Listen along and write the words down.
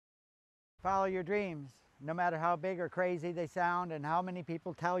Follow your dreams, no matter how big or crazy they sound and how many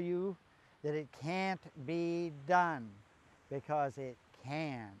people tell you that it can't be done, because it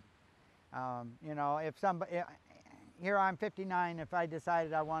can. You know, if somebody, here I'm 59, if I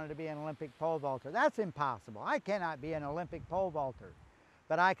decided I wanted to be an Olympic pole vaulter, that's impossible. I cannot be an Olympic pole vaulter.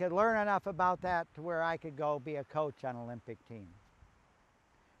 But I could learn enough about that to where I could go be a coach on Olympic teams.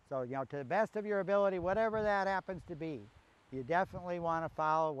 So, you know, to the best of your ability, whatever that happens to be, you definitely want to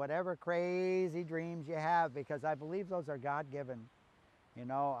follow whatever crazy dreams you have, because I believe those are God-given. You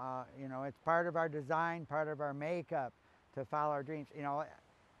know, it's part of our design, part of our makeup to follow our dreams. You know,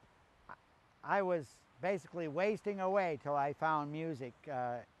 I was basically wasting away till I found music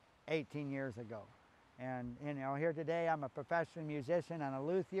 18 years ago. And you know, here today I'm a professional musician and a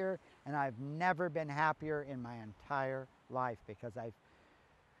luthier, and I've never been happier in my entire life, because I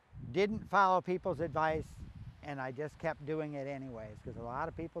didn't follow people's advice and I just kept doing it anyways, because a lot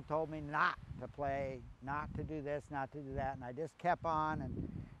of people told me not to play, not to do this, not to do that, and I just kept on,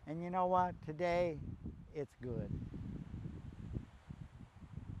 and you know what? Today it's good.